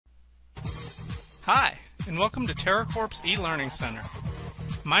Hi, and welcome to TerraCorp's e-learning center.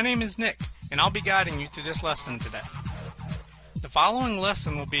 My name is Nick, and I'll be guiding you through this lesson today. The following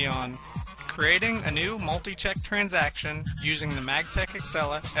lesson will be on creating a new multi-check transaction using the Magtech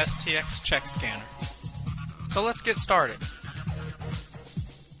Excella STX check scanner. So let's get started.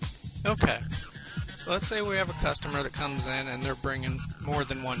 Okay, so let's say we have a customer that comes in and they're bringing more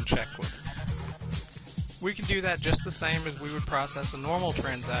than one check with them. We can do that just the same as we would process a normal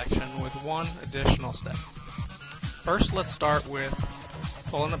transaction with one additional step. First, let's start with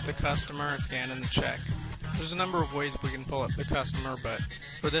pulling up the customer and scanning the check. There's a number of ways we can pull up the customer, but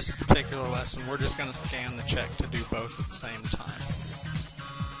for this particular lesson, we're just going to scan the check to do both at the same time.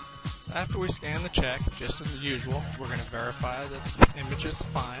 So after we scan the check, just as usual, we're going to verify that the image is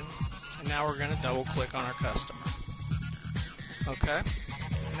fine, and now we're going to double click on our customer. Okay?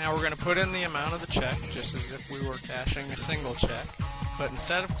 Now we're going to put in the amount of the check, just as if we were cashing a single check, but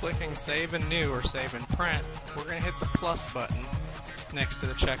instead of clicking Save and New or Save and Print, we're going to hit the plus button next to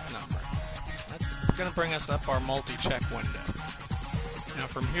the check number. That's going to bring us up our multi-check window. Now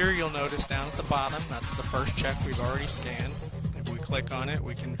from here you'll notice down at the bottom, that's the first check we've already scanned. If we click on it,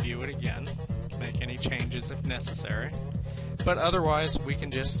 we can view it again, make any changes if necessary, but otherwise we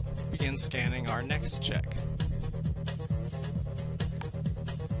can just begin scanning our next check.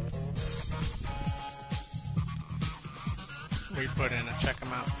 We put in a check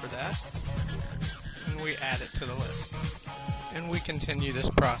amount for that, and we add it to the list. And we continue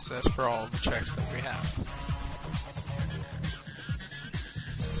this process for all of the checks that we have.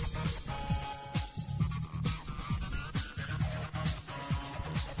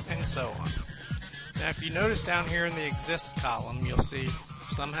 And so on. Now if you notice down here in the exists column, you'll see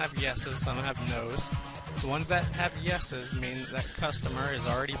some have yeses, some have nos. The ones that have yeses mean that customer has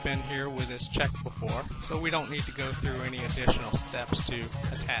already been here with his check before, so we don't need to go through any additional steps to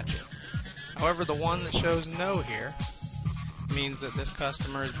attach it. However, the one that shows no here means that this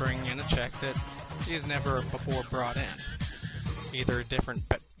customer is bringing in a check that he has never before brought in. Either a different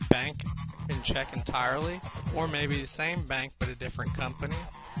bank and check entirely, or maybe the same bank but a different company.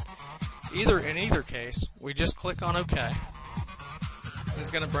 In either case, we just click on OK. It's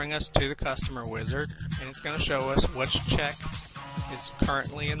going to bring us to the customer wizard, and it's going to show us which check is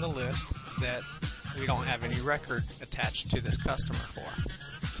currently in the list that we don't have any record attached to this customer for.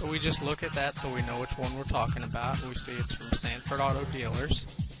 So we just look at that so we know which one we're talking about, and we see it's from Sanford Auto Dealers.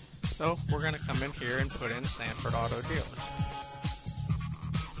 So we're going to come in here and put in Sanford Auto Dealers.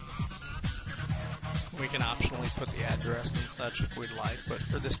 We can optionally put the address and such if we'd like, but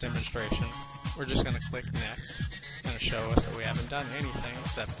for this demonstration, we're just going to click Next. It's going to show us that we haven't done anything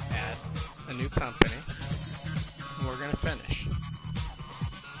except add a new company, and we're going to finish.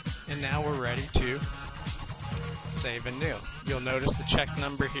 And now we're ready to save and new. You'll notice the check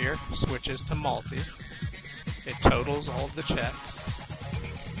number here switches to multi. It totals all of the checks,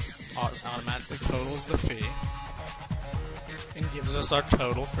 automatically totals the fee, and gives us our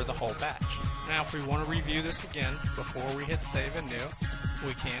total for the whole batch. Now if we want to review this again before we hit save and new,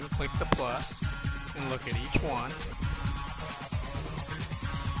 we can click the plus and look at each one,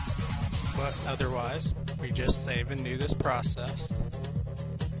 but otherwise we just save and new this process.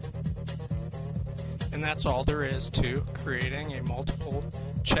 And that's all there is to creating a multiple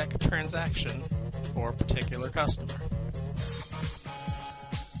check transaction for a particular customer.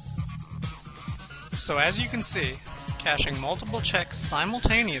 So as you can see, cashing multiple checks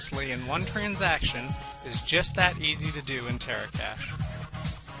simultaneously in one transaction is just that easy to do in TeraCash.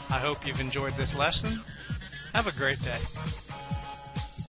 I hope you've enjoyed this lesson. Have a great day.